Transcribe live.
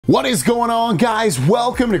What is going on, guys?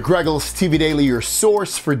 Welcome to Greggles TV Daily, your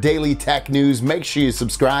source for daily tech news. Make sure you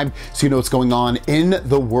subscribe so you know what's going on in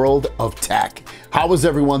the world of tech. How is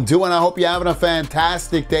everyone doing? I hope you're having a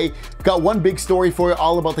fantastic day. Got one big story for you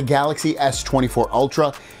all about the Galaxy S24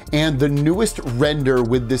 Ultra and the newest render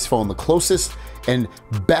with this phone, the closest and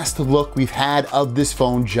best look we've had of this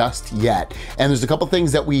phone just yet. And there's a couple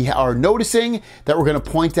things that we are noticing that we're gonna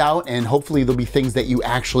point out, and hopefully there'll be things that you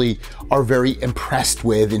actually are very impressed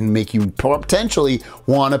with and make you potentially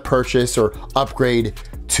wanna purchase or upgrade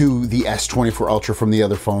to the S24 Ultra from the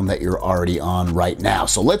other phone that you're already on right now.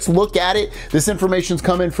 So let's look at it. This information's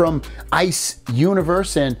coming from Ice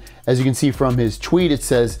Universe, and as you can see from his tweet, it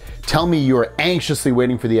says, "Tell me you're anxiously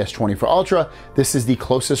waiting for the S24 Ultra. This is the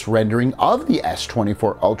closest rendering of the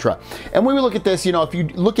S24 Ultra." And when we look at this, you know, if you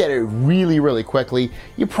look at it really quickly,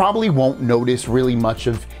 you probably won't notice really much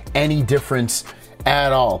of any difference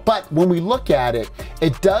at all. But when we look at it,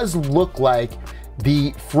 it does look like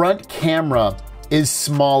the front camera is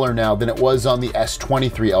smaller now than it was on the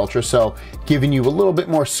S23 Ultra, so giving you a little bit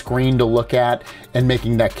more screen to look at and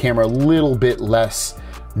making that camera a little bit less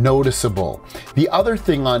noticeable. The other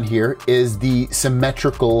thing on here is the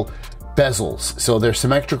symmetrical bezels. So they're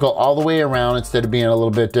symmetrical all the way around instead of being a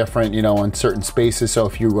little bit different, you know, in certain spaces. So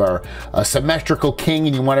if you are a symmetrical king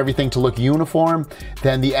and you want everything to look uniform,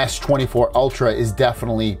 then the S24 Ultra is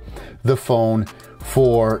definitely the phone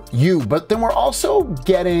for you. But then we're also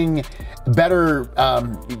getting better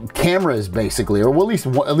cameras, basically, or well,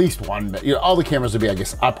 at least one. You know, all the cameras will be, I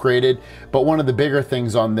guess, upgraded. But one of the bigger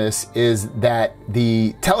things on this is that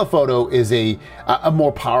the telephoto is a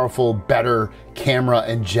more powerful, better camera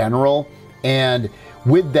in general. And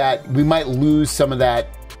with that, we might lose some of that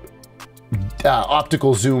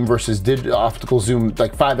optical zoom versus optical zoom,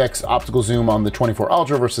 like 5x optical zoom on the 24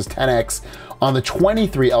 Ultra versus 10x on the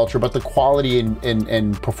 23 Ultra, but the quality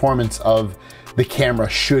and performance of the camera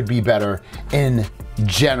should be better in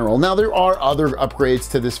general. Now, there are other upgrades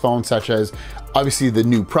to this phone, such as obviously the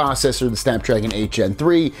new processor, the Snapdragon 8 Gen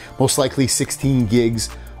 3, most likely 16 gigs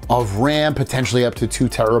of RAM, potentially up to 2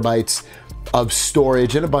 terabytes of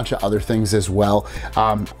storage, and a bunch of other things as well.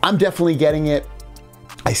 I'm definitely getting it.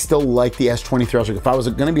 I still like the S23 Ultra. If I was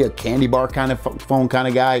gonna be a candy bar kind of phone kind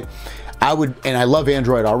of guy, I would, and I love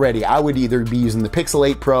Android already, I would either be using the Pixel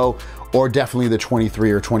 8 Pro or definitely the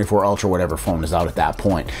 23 or 24 Ultra, whatever phone is out at that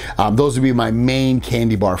point. Those would be my main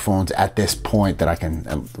candy bar phones at this point that I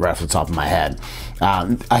can, right off the top of my head.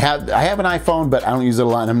 I have an iPhone, but I don't use it a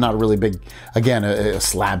lot, and I'm not a really big, again, a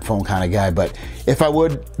slab phone kind of guy, but if I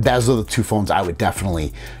would, those are the two phones I would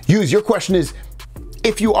definitely use. Your question is,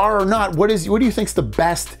 if you are or not, what do you think is the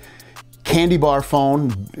best candy bar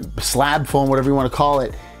phone, slab phone, whatever you want to call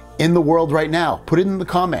it, in the world right now? Put it in the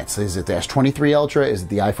comments. Is it the S23 Ultra? Is it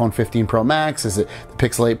the iPhone 15 Pro Max? Is it the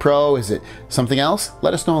Pixel 8 Pro? Is it something else?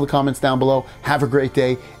 Let us know in the comments down below. Have a great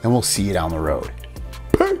day, and we'll see you down the road.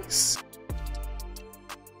 Peace.